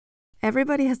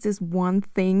everybody has this one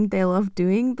thing they love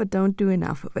doing but don't do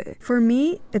enough of it. For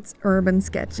me, it's urban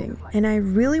sketching, and I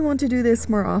really want to do this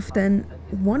more often.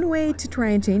 One way to try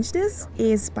and change this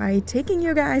is by taking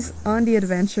you guys on the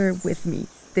adventure with me.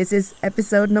 This is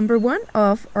episode number 1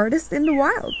 of Artist in the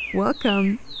Wild.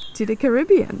 Welcome to the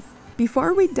Caribbean.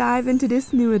 Before we dive into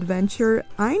this new adventure,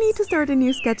 I need to start a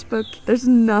new sketchbook. There's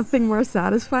nothing more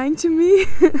satisfying to me.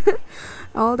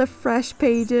 All the fresh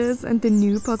pages and the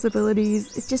new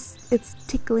possibilities, it's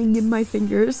tickling in my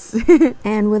fingers.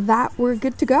 And with that, we're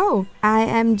good to go. I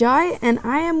am Joy, and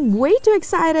I am way too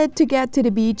excited to get to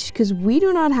the beach because we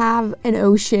do not have an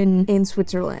ocean in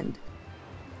Switzerland.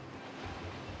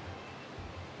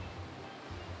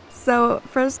 So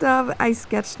first off, I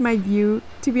sketched my view.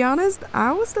 To be honest,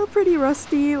 I was still pretty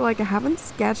rusty, like I haven't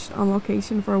sketched on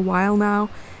location for a while now,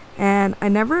 and I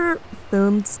never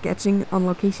filmed sketching on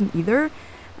location either.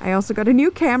 I also got a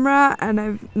new camera and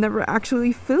I've never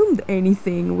actually filmed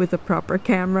anything with a proper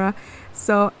camera.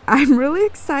 So I'm really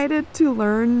excited to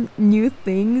learn new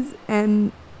things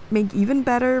and make even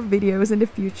better videos in the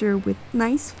future with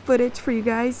nice footage for you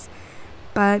guys.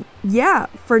 But yeah,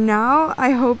 for now,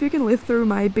 I hope you can live through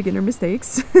my beginner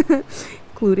mistakes,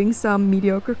 including some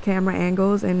mediocre camera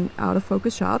angles and out of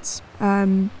focus shots.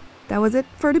 That was it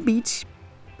for the beach.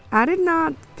 I did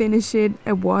not finish it,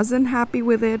 I wasn't happy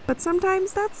with it, but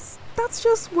sometimes that's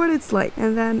just what it's like.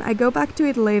 And then I go back to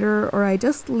it later, or I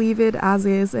just leave it as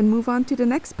is and move on to the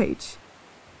next page.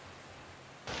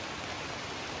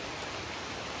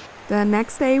 The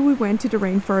next day we went to the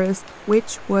rainforest,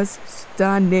 which was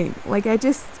stunning. Like I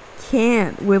just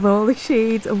can't with all the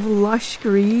shades of lush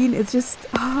green. It's just,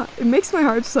 it makes my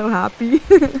heart so happy.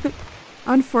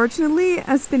 Unfortunately,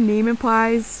 as the name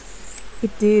implies,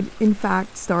 it did in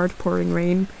fact start pouring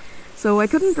rain. So I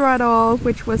couldn't draw at all,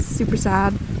 which was super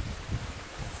sad.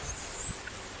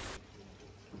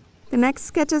 The next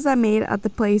sketches I made at the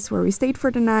place where we stayed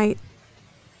for the night.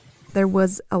 There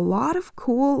was a lot of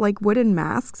cool like wooden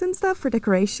masks and stuff for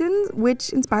decorations,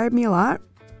 which inspired me a lot.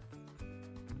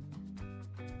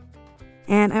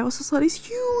 And I also saw this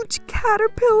huge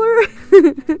caterpillar.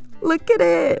 Look at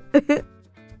it.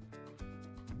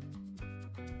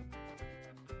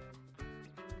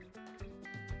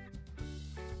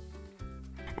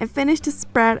 I finished the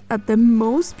spread at the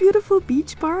most beautiful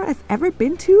beach bar I've ever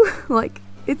been to. Like,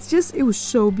 it was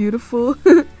so beautiful.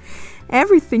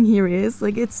 Everything here is,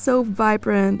 like, it's so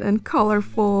vibrant and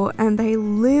colorful, and they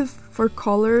live for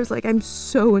colors. Like, I'm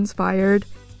so inspired.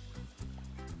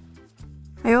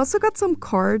 I also got some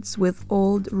cards with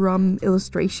old rum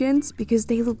illustrations because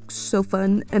they look so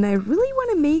fun, and I really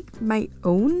want to make my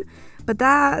own, but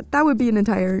that would be an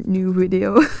entire new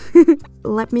video.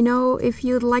 Let me know if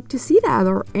you'd like to see that,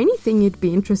 or anything you'd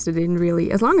be interested in, really,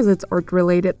 as long as it's art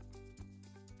related.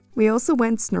 We also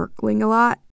went snorkeling a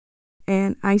lot.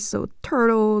 And I saw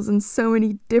turtles and so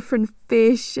many different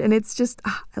fish, and it's just,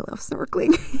 I love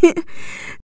snorkeling.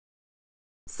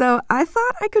 So I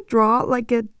thought I could draw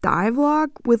like a dive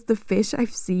log with the fish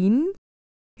I've seen.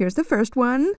 Here's the first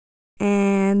one,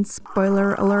 and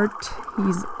spoiler alert,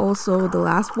 he's also the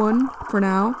last one for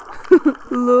now.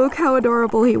 Look how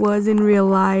adorable he was in real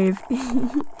life.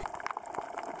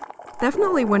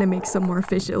 Definitely want to make some more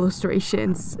fish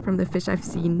illustrations from the fish I've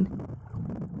seen.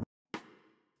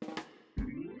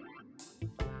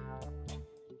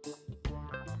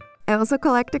 I also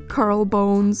collected coral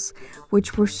bones,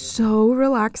 which were so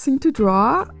relaxing to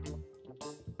draw.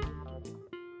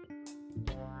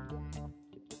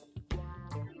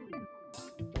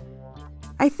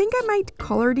 I think I might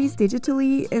color these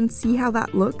digitally and see how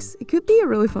that looks. It could be a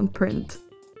really fun print.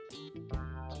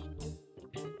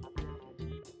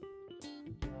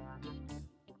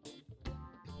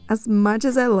 As much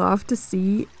as I love to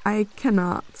see, I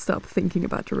cannot stop thinking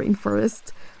about the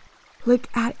rainforest.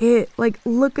 Look at it, like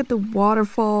look at the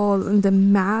waterfalls and the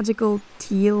magical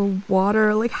teal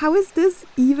water. Like, how is this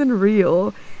even real?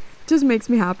 It just makes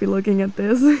me happy looking at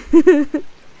this.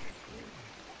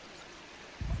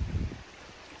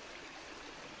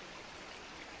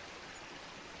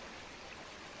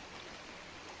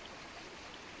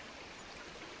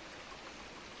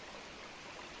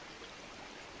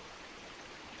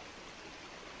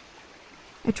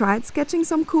 I tried sketching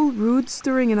some cool roots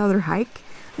during another hike.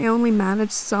 I only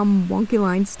managed some wonky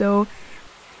lines though.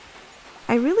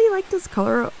 I really like this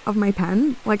color of my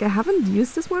pen. Like, I haven't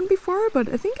used this one before, but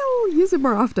I think I'll use it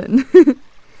more often.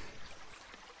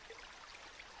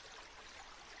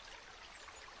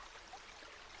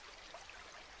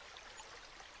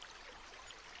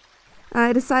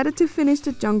 I decided to finish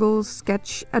the jungle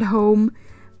sketch at home,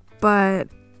 but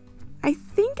I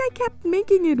think I kept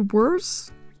making it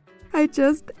worse. I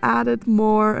just added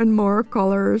more and more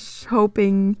colors,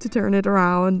 hoping to turn it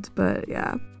around, but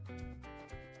yeah.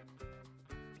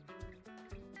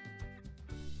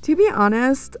 To be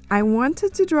honest, I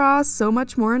wanted to draw so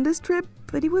much more on this trip,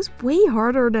 but it was way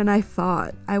harder than I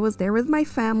thought. I was there with my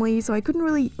family, so I couldn't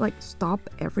really stop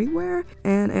everywhere.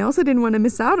 And I also didn't want to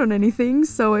miss out on anything,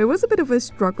 so it was a bit of a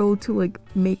struggle to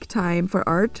make time for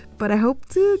art, but I hope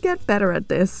to get better at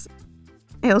this.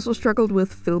 I also struggled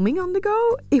with filming on the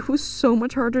go. It was so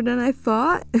much harder than I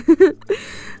thought.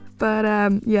 But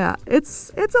yeah,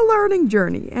 it's a learning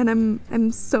journey, and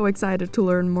I'm so excited to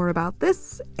learn more about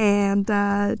this and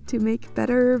to make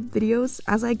better videos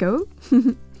as I go.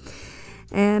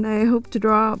 And I hope to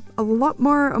draw a lot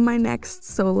more on my next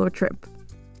solo trip.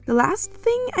 The last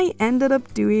thing I ended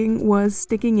up doing was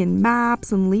sticking in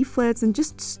maps and leaflets and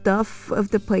just stuff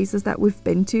of the places that we've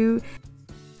been to.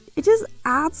 It just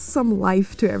adds some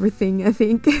life to everything, I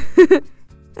think.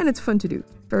 And it's fun to do.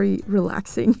 Very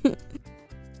relaxing.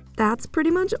 That's pretty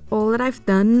much all that I've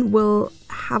done. We'll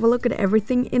have a look at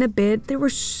everything in a bit. There were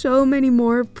so many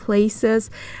more places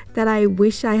that I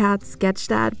wish I had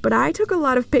sketched at, but I took a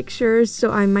lot of pictures, so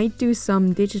I might do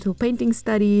some digital painting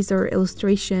studies or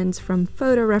illustrations from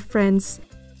photo reference.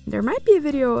 There might be a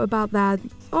video about that,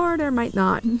 or there might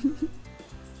not.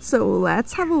 So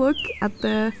let's have a look at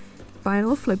the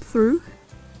final flip through.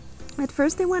 At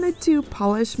first I wanted to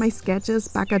polish my sketches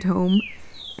back at home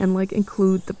and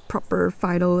include the proper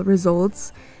final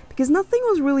results, because nothing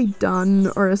was really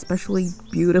done or especially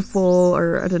beautiful,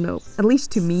 or I don't know, at least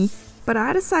to me. But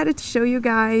I decided to show you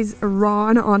guys a raw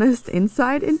and honest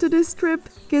insight into this trip,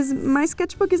 because my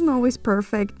sketchbook isn't always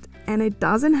perfect, and it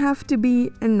doesn't have to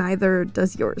be, and neither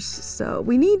does yours. So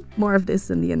we need more of this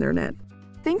in the internet.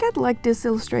 I think I'd like this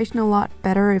illustration a lot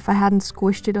better if I hadn't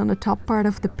squished it on the top part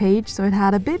of the page, so it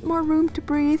had a bit more room to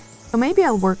breathe. So maybe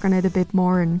I'll work on it a bit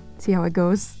more and see how it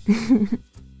goes.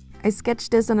 I sketched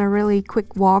this on a really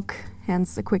quick walk,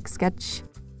 hence a quick sketch.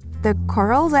 The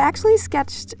corals I actually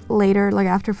sketched later,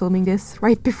 after filming this,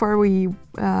 right before we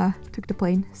took the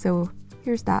plane. So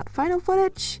here's that final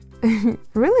footage.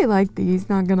 Really like these,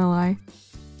 not gonna lie.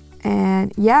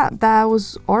 And yeah, that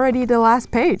was already the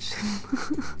last page.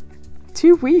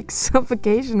 2 weeks of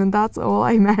vacation and that's all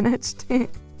I managed.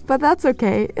 But that's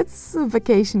okay, it's a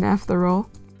vacation after all.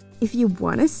 If you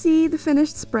want to see the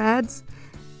finished spreads,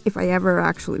 if I ever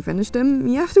actually finish them,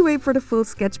 you have to wait for the full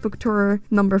sketchbook tour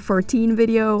number 14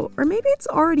 video, or maybe it's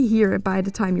already here by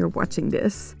the time you're watching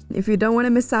this. If you don't want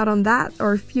to miss out on that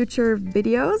or future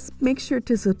videos, make sure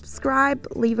to subscribe,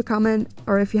 leave a comment,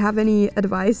 or if you have any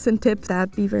advice and tips,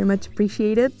 that'd be very much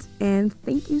appreciated. And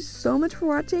thank you so much for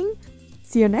watching.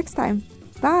 See you next time.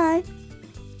 Bye!